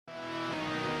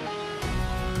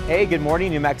Hey, good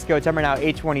morning, New Mexico. Time right now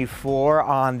 8:24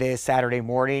 on this Saturday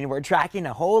morning. We're tracking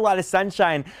a whole lot of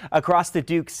sunshine across the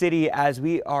Duke City as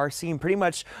we are seeing pretty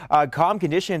much calm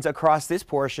conditions across this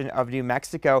portion of New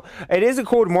Mexico. It is a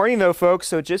cold morning though, folks,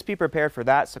 so just be prepared for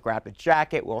that. So grab a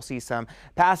jacket. We'll see some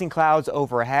passing clouds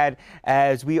overhead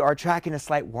as we are tracking a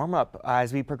slight warm up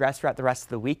as we progress throughout the rest of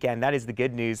the weekend. That is the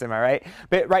good news, am I right?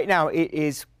 But right now it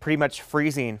is pretty much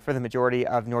freezing for the majority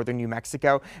of northern New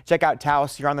Mexico. Check out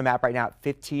Taos. You're on the map right now at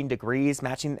 15 degrees,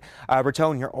 matching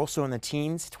Raton. You're also in the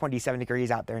teens, 27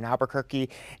 degrees out there in Albuquerque.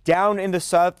 Down in the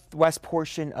southwest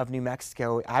portion of New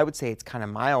Mexico, I would say it's kind of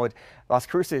mild. Las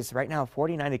Cruces right now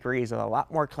 49 degrees with a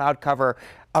lot more cloud cover.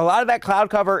 A lot of that cloud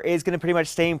cover is going to pretty much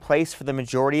stay in place for the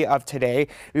majority of today.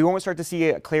 We won't start to see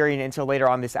it clearing until later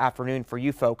on this afternoon for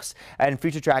you folks. And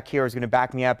Future Track here is going to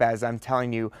back me up as I'm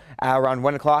telling you around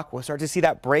 1 o'clock. We'll start to see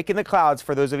that break in the clouds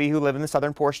for those of you who live in the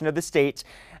southern portion of the state.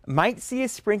 Might see a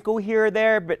sprinkle here or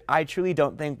there, but I truly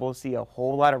don't think we'll see a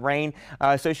whole lot of rain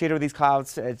associated with these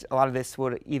clouds. A lot of this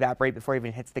will evaporate before it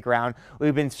even hits the ground.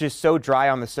 We've been just so dry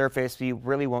on the surface, we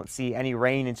really won't see any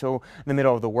rain until the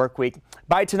middle of the work week.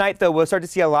 By tonight, though, we'll start to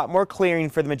see a lot more clearing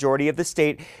for the majority of the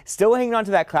state. Still hanging on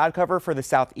to that cloud cover for the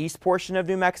southeast portion of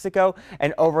New Mexico,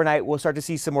 and overnight we'll start to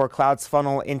see some more clouds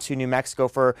funnel into New Mexico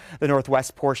for the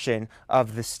northwest portion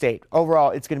of the state.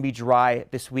 Overall, it's going to be dry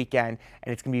this weekend,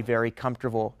 and it's going to be very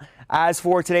comfortable. As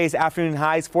for today's afternoon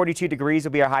highs, 42 degrees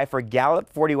will be our high for Gallup,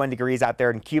 41 degrees out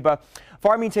there in Cuba.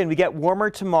 Farmington, we get warmer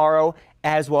tomorrow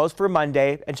as well as for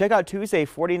Monday. And check out Tuesday,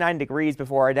 49 degrees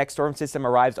before our next storm system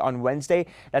arrives on Wednesday.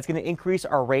 That's going to increase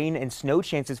our rain and snow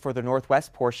chances for the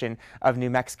northwest portion of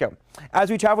New Mexico. As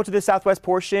we travel to the southwest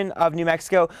portion of New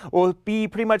Mexico, will be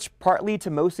pretty much partly to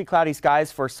mostly cloudy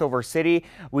skies for Silver City.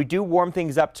 We do warm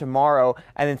things up tomorrow,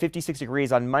 and then 56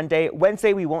 degrees on Monday.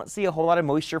 Wednesday, we won't see a whole lot of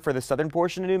moisture for the southern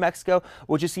portion of New Mexico.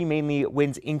 We'll just see mainly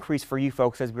winds increase for you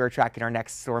folks as we are tracking our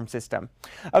next storm system.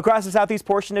 Across the southeast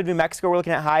portion of New Mexico, we're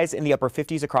looking at highs in the upper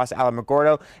 50s across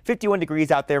Alamogordo, 51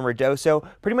 degrees out there in Ruidoso.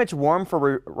 Pretty much warm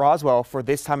for Roswell for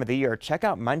this time of the year. Check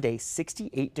out Monday,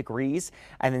 68 degrees,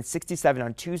 and then 67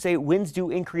 on Tuesday. Winds do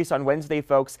increase on Wednesday,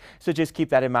 folks, so just keep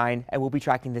that in mind, and we'll be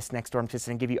tracking this next storm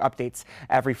system and give you updates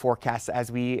every forecast as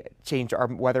we change our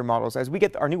weather models, as we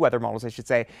get our new weather models, I should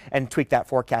say, and tweak that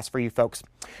forecast for you folks.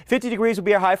 50 degrees will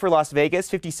be our high for Las Vegas,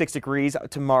 56 degrees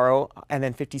tomorrow, and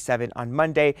then 57 on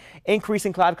Monday. Increase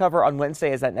in cloud cover on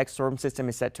Wednesday as that next storm system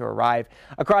is set to arrive.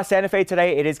 Across Santa Fe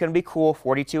today, it is going to be cool.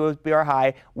 42 will be our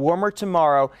high. Warmer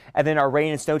tomorrow, and then our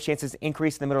rain and snow chances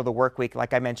increase in the middle of the work week,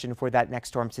 like I mentioned, for that next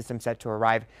storm system set to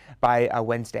arrive by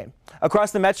Wednesday.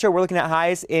 Across the metro, we're looking at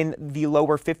highs in the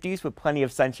lower 50s with plenty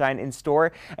of sunshine in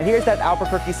store. And here's that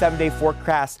Albuquerque 7-day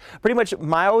forecast. Pretty much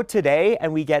mild today,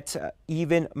 and we get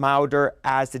even milder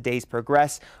as the days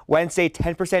progress. Wednesday,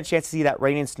 10% chance to see that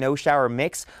rain and snow shower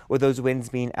mix, with those winds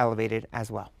being elevated as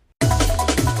well.